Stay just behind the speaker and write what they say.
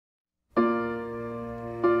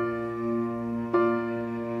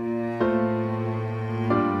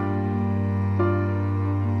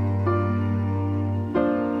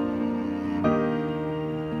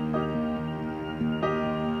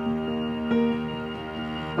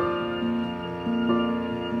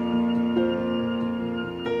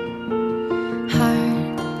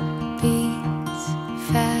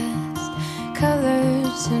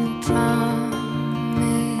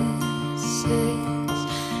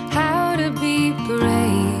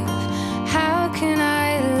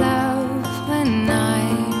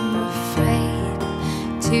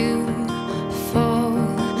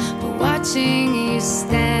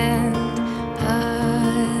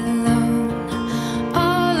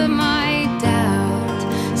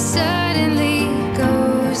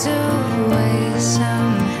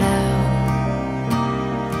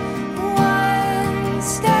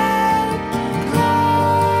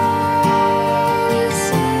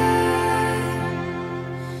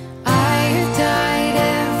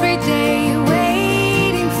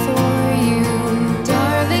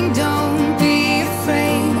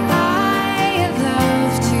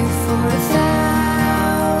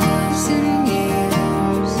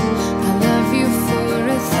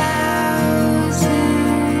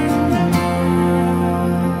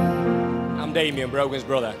Brogan's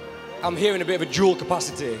brother. I'm here in a bit of a dual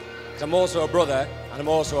capacity, because I'm also a brother and I'm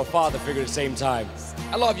also a father figure at the same time.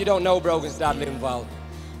 A lot of you don't know Brogan's dad, Linval,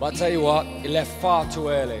 but I'll tell you what, he left far too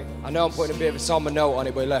early. I know I'm putting a bit of a somber note on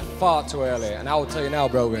it, but he left far too early. And I will tell you now,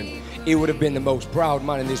 Brogan, he would have been the most proud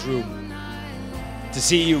man in this room. To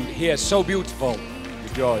see you here so beautiful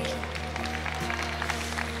with George.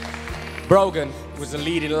 Brogan was the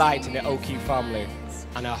leading light in the O'Keefe family,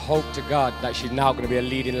 and I hope to God that she's now going to be a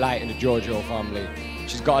leading light in the Giorgio family.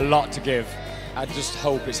 She's got a lot to give. I just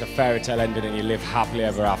hope it's a fairy tale ending and you live happily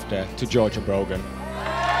ever after. To George and Brogan.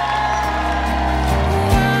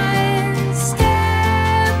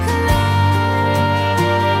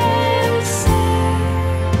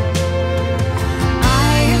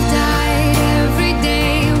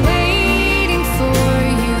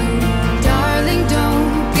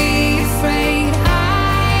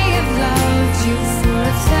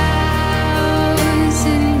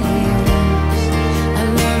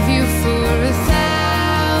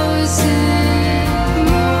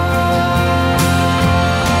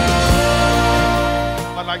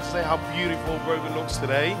 I'd like to say how beautiful Brogan looks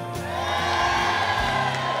today,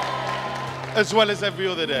 as well as every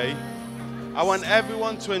other day. I want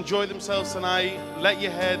everyone to enjoy themselves tonight. Let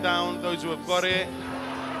your hair down, those who have got it.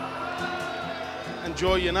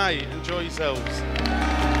 Enjoy your night, enjoy yourselves.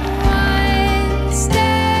 One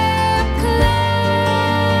step closer.